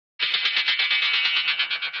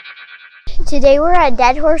Today we're at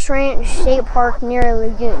Dead Horse Ranch State Park near a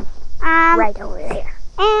lagoon. Right over there.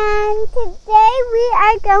 And today we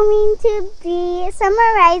are going to be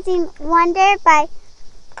summarizing Wonder by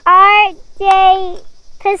R.J.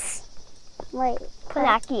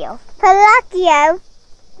 Palacio. Palacio.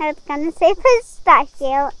 I was gonna say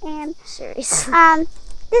pistachio. And seriously.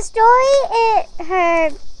 The story is her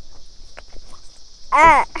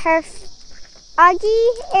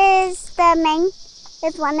Auggie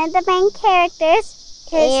is one of the main characters.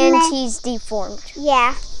 He's deformed.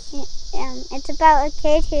 Yeah. It's about a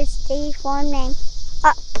kid who's deformed named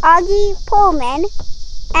Auggie Pullman,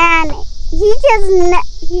 and he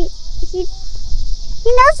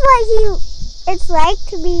knows what it's like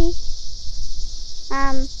to be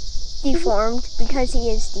deformed because he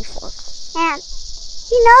is deformed, and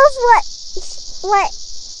he knows what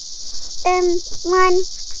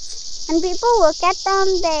when people look at them,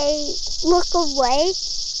 they look away,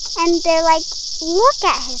 and they're like, look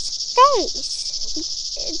at his face.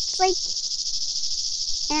 It's like,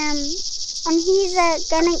 and he's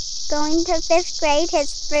going to 5th grade,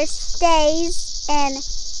 his first days and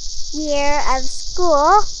year of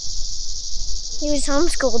school. He was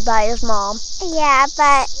homeschooled by his mom. Yeah,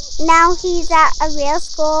 but now he's at a real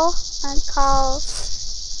school called,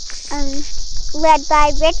 led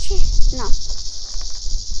by Mr.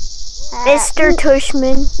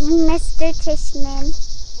 Tushman. Mr. Tushman.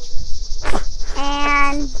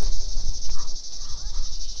 And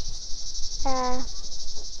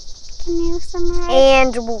can you summarize?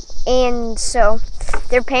 And so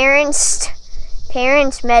their parents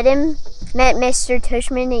met Mr.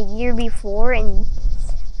 Tushman a year before, and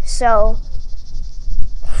so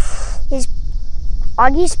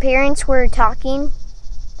Auggie's parents were talking,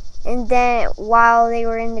 and then while they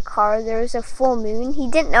were in the car there was a full moon. He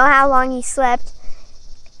didn't know how long he slept,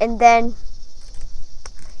 and then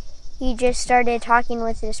he just started talking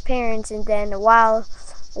with his parents, and then while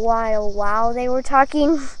they were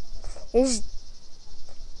talking, his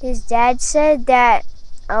dad said that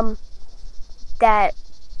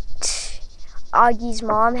Auggie's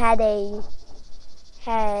mom had a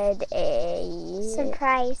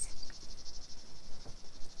surprise.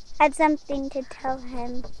 Had something to tell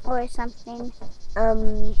him or something.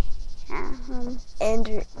 And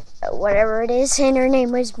whatever it is, and her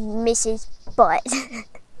name was Mrs. Butt.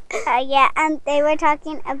 Yeah, and they were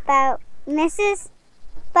talking about Mrs.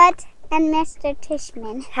 Butt and Mr.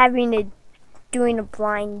 Tushman doing a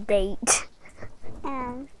blind date.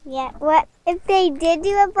 Yeah, what if they did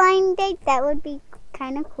do a blind date? That would be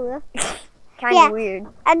kind of cool. Kind of weird.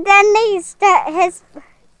 And then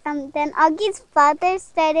then Auggie's father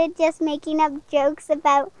started just making up jokes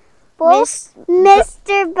about both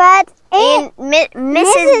Mr. Butt and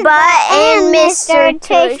Mrs. Butt and Mr.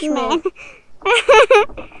 Tushman.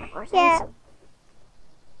 Yeah.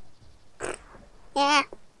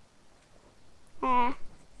 Yeah.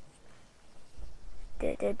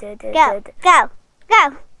 Go.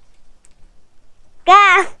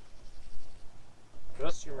 What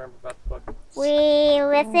else do you remember about the book? We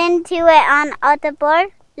listened to it on Audible,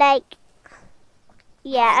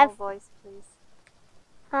 yeah. Small voice, please.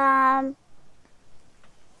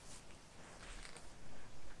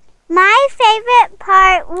 My favorite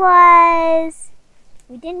part was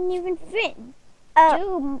we didn't even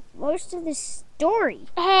do most of the story.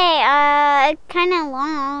 Hey, kind of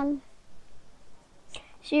long.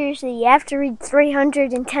 Seriously, you have to read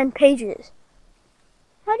 310 pages.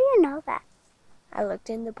 How do you know that? I looked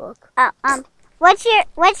in the book. What's your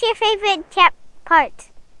favorite part?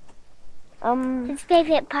 His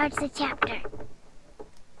favorite part's the chapter.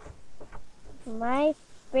 My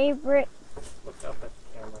favorite. Look up at the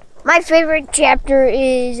camera. My favorite chapter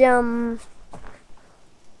is The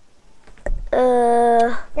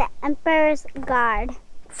Emperor's Guard.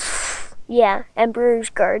 Yeah, Emperor's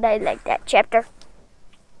Guard. I like that chapter.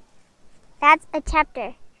 That's a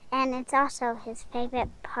chapter, and it's also his favorite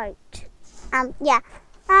part. Yeah.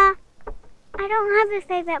 I don't have a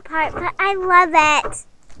favorite part, but I love it.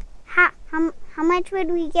 How much would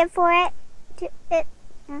we give for it?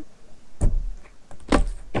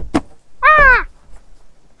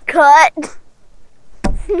 Cut.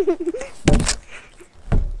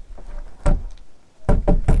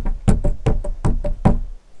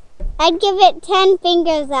 I'd give it 10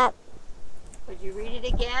 fingers up. Would you read it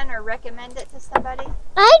again or recommend it to somebody?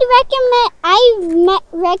 I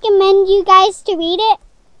recommend you guys to read it,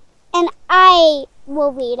 and I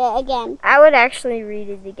will read it again. I would actually read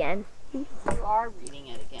it again. You are reading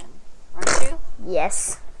it again, aren't you?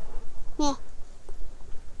 Yes. Yeah.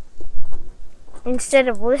 Instead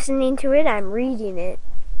of listening to it, I'm reading it.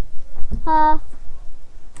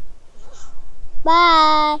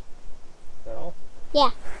 Bye. So,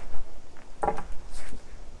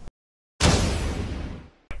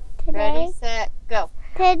 Ready, Today, set, go.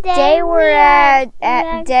 Today we're at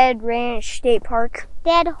Dead Ranch State Park.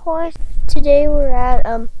 Dead Horse. Today we're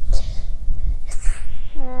at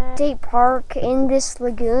State Park in this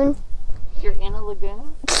lagoon. You're in a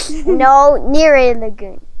lagoon? No, near a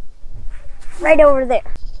lagoon. Right over there.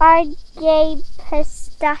 Auggie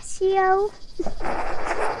Pistachio.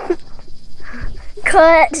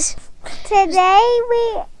 Cut. Today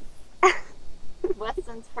we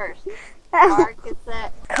Weston's first. Mark is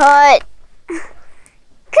set. Cut.